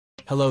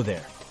Hello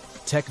there,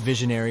 tech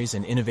visionaries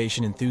and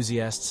innovation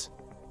enthusiasts.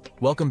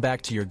 Welcome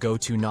back to your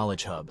go-to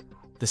knowledge hub,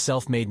 the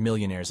Self-Made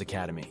Millionaires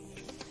Academy.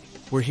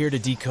 We're here to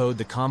decode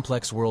the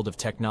complex world of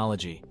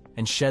technology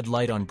and shed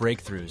light on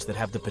breakthroughs that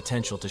have the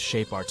potential to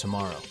shape our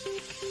tomorrow.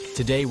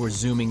 Today we're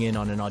zooming in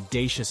on an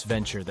audacious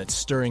venture that's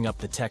stirring up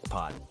the tech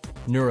pot,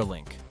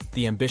 Neuralink,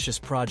 the ambitious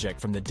project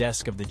from the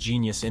desk of the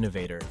genius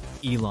innovator,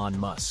 Elon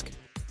Musk.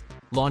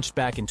 Launched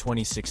back in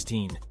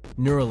 2016,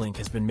 Neuralink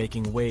has been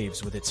making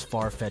waves with its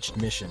far-fetched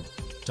mission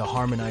to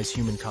harmonize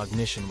human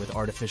cognition with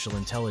artificial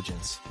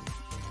intelligence.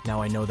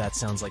 Now I know that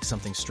sounds like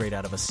something straight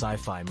out of a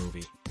sci-fi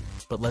movie,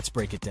 but let's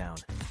break it down.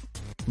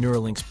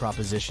 Neuralink's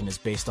proposition is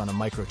based on a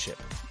microchip,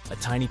 a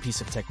tiny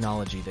piece of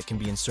technology that can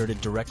be inserted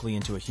directly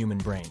into a human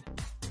brain.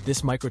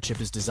 This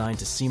microchip is designed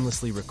to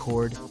seamlessly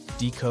record,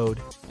 decode,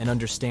 and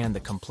understand the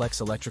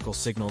complex electrical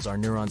signals our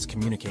neurons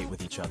communicate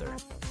with each other.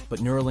 But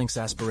Neuralink's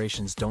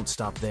aspirations don't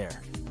stop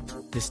there.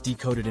 This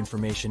decoded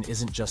information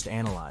isn't just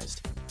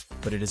analyzed,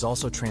 but it is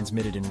also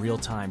transmitted in real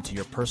time to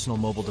your personal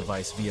mobile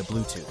device via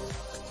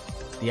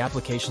Bluetooth. The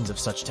applications of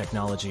such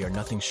technology are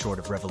nothing short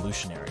of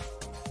revolutionary.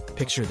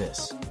 Picture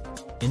this.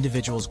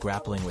 Individuals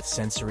grappling with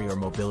sensory or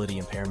mobility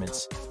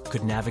impairments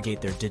could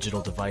navigate their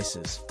digital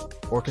devices,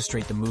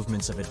 orchestrate the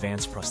movements of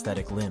advanced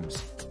prosthetic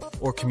limbs,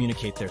 or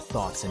communicate their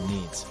thoughts and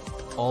needs,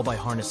 all by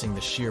harnessing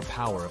the sheer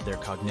power of their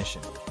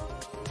cognition.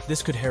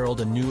 This could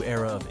herald a new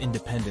era of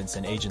independence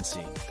and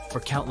agency for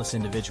countless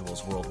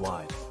individuals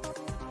worldwide.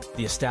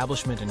 The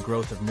establishment and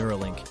growth of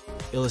Neuralink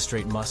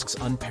illustrate Musk's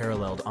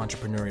unparalleled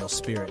entrepreneurial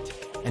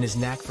spirit and his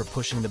knack for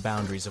pushing the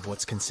boundaries of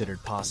what's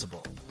considered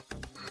possible.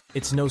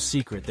 It's no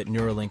secret that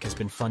Neuralink has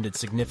been funded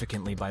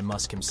significantly by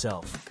Musk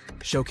himself,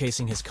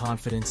 showcasing his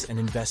confidence and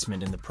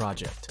investment in the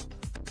project.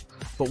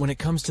 But when it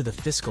comes to the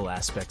fiscal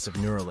aspects of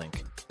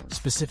Neuralink,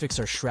 specifics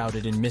are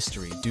shrouded in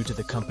mystery due to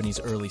the company's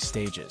early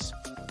stages.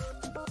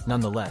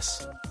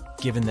 Nonetheless,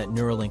 given that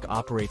Neuralink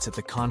operates at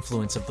the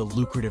confluence of the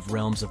lucrative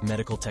realms of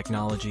medical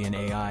technology and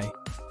AI,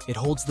 it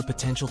holds the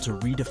potential to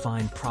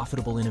redefine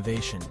profitable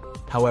innovation.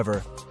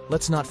 However,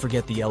 let's not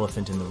forget the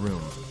elephant in the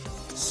room: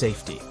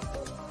 safety.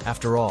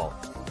 After all,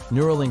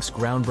 Neuralink's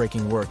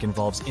groundbreaking work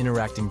involves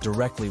interacting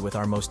directly with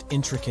our most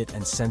intricate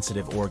and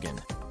sensitive organ,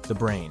 the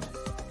brain.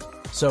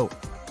 So,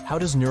 how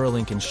does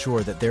Neuralink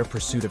ensure that their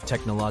pursuit of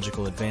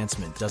technological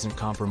advancement doesn't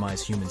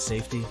compromise human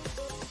safety?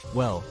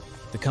 Well,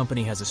 the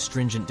company has a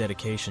stringent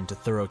dedication to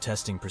thorough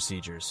testing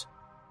procedures.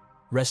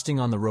 Resting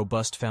on the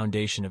robust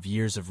foundation of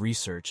years of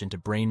research into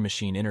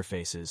brain-machine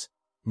interfaces,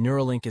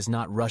 Neuralink is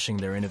not rushing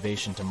their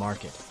innovation to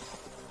market.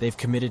 They've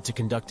committed to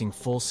conducting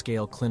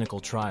full-scale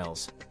clinical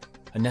trials,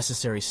 a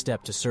necessary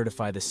step to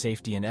certify the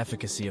safety and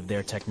efficacy of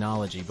their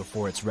technology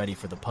before it's ready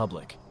for the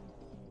public.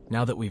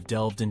 Now that we've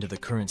delved into the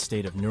current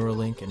state of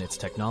Neuralink and its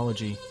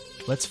technology,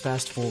 let's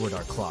fast-forward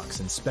our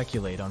clocks and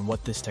speculate on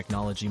what this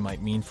technology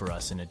might mean for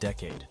us in a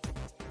decade.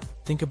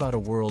 Think about a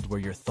world where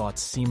your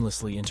thoughts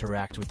seamlessly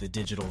interact with the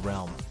digital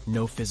realm,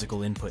 no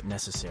physical input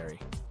necessary.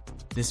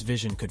 This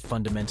vision could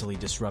fundamentally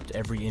disrupt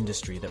every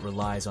industry that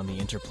relies on the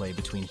interplay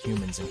between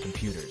humans and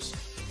computers.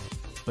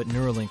 But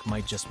Neuralink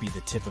might just be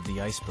the tip of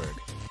the iceberg.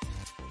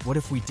 What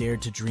if we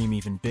dared to dream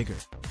even bigger?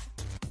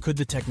 Could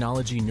the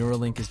technology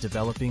Neuralink is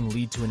developing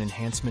lead to an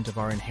enhancement of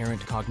our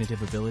inherent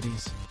cognitive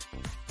abilities?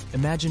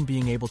 Imagine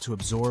being able to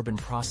absorb and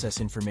process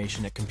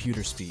information at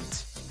computer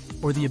speeds,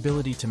 or the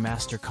ability to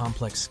master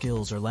complex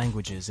skills or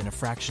languages in a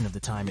fraction of the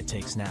time it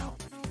takes now.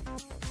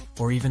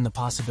 Or even the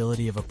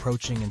possibility of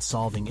approaching and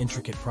solving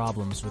intricate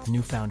problems with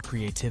newfound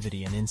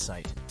creativity and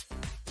insight.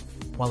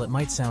 While it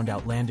might sound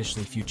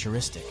outlandishly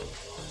futuristic,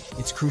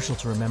 it's crucial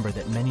to remember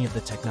that many of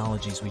the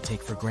technologies we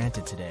take for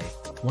granted today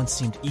once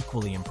seemed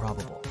equally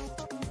improbable.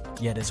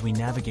 Yet as we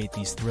navigate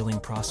these thrilling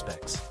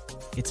prospects,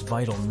 it's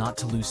vital not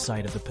to lose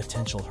sight of the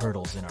potential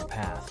hurdles in our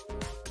path.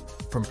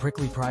 From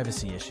prickly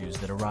privacy issues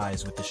that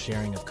arise with the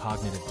sharing of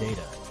cognitive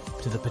data,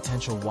 to the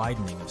potential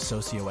widening of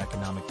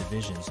socioeconomic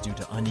divisions due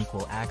to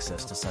unequal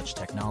access to such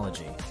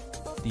technology,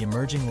 the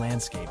emerging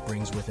landscape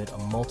brings with it a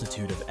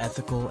multitude of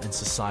ethical and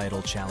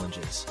societal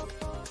challenges.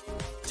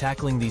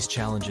 Tackling these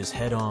challenges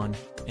head-on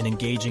and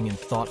engaging in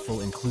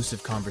thoughtful,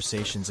 inclusive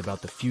conversations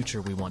about the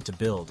future we want to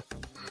build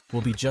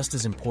will be just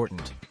as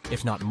important,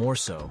 if not more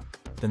so,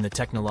 than the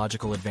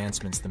technological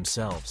advancements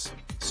themselves.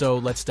 So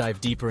let's dive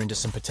deeper into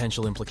some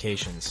potential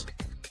implications.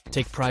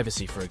 Take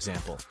privacy, for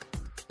example.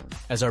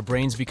 As our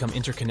brains become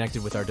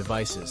interconnected with our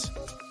devices,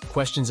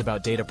 questions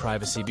about data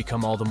privacy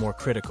become all the more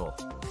critical.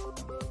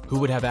 Who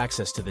would have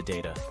access to the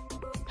data?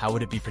 How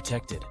would it be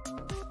protected?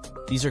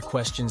 These are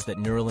questions that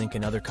Neuralink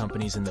and other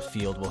companies in the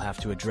field will have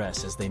to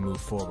address as they move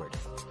forward.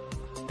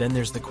 Then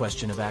there's the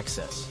question of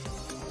access.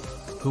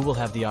 Who will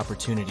have the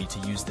opportunity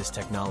to use this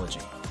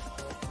technology?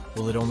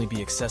 Will it only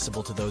be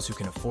accessible to those who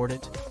can afford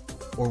it?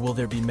 Or will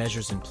there be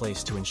measures in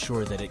place to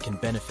ensure that it can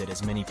benefit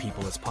as many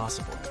people as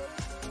possible?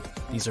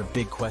 These are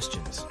big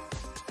questions,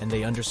 and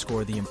they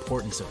underscore the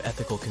importance of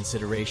ethical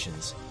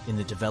considerations in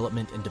the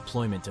development and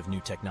deployment of new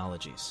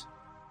technologies.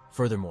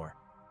 Furthermore,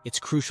 it's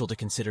crucial to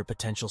consider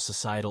potential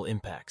societal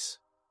impacts.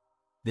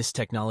 This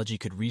technology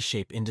could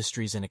reshape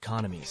industries and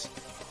economies,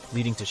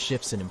 leading to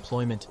shifts in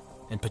employment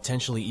and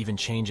potentially even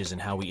changes in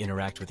how we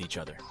interact with each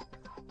other.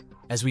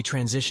 As we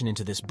transition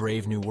into this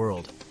brave new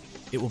world,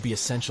 it will be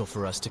essential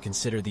for us to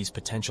consider these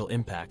potential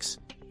impacts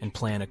and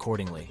plan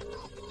accordingly.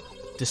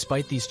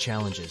 Despite these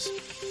challenges,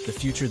 the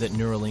future that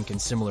Neuralink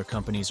and similar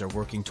companies are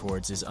working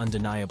towards is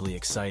undeniably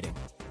exciting.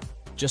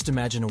 Just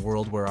imagine a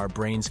world where our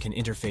brains can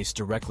interface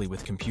directly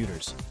with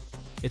computers.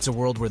 It's a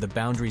world where the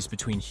boundaries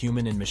between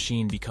human and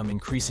machine become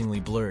increasingly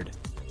blurred,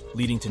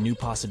 leading to new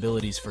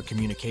possibilities for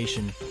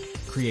communication,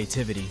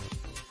 creativity,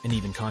 and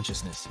even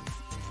consciousness.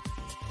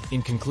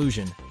 In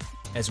conclusion,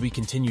 as we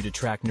continue to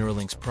track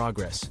Neuralink's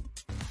progress,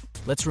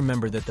 let's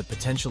remember that the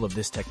potential of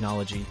this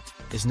technology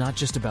is not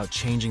just about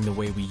changing the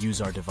way we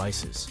use our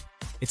devices.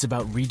 It's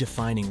about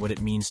redefining what it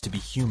means to be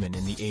human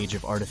in the age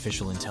of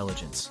artificial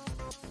intelligence.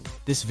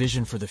 This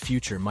vision for the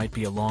future might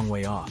be a long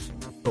way off,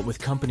 but with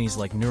companies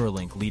like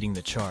Neuralink leading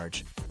the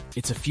charge,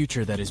 it's a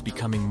future that is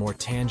becoming more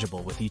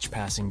tangible with each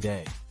passing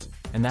day.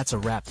 And that's a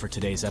wrap for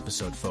today's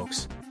episode,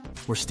 folks.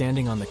 We're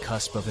standing on the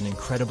cusp of an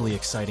incredibly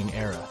exciting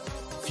era,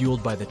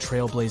 fueled by the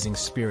trailblazing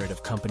spirit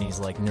of companies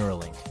like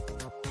Neuralink.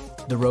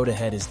 The road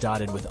ahead is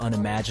dotted with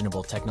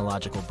unimaginable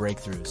technological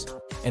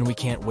breakthroughs, and we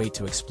can't wait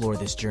to explore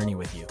this journey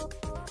with you.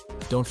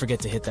 Don't forget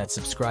to hit that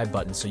subscribe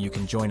button so you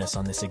can join us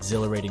on this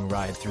exhilarating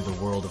ride through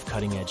the world of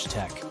cutting-edge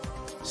tech.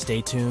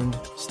 Stay tuned,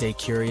 stay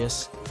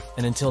curious,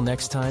 and until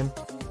next time,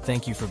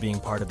 thank you for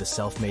being part of the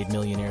Self-Made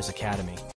Millionaires Academy.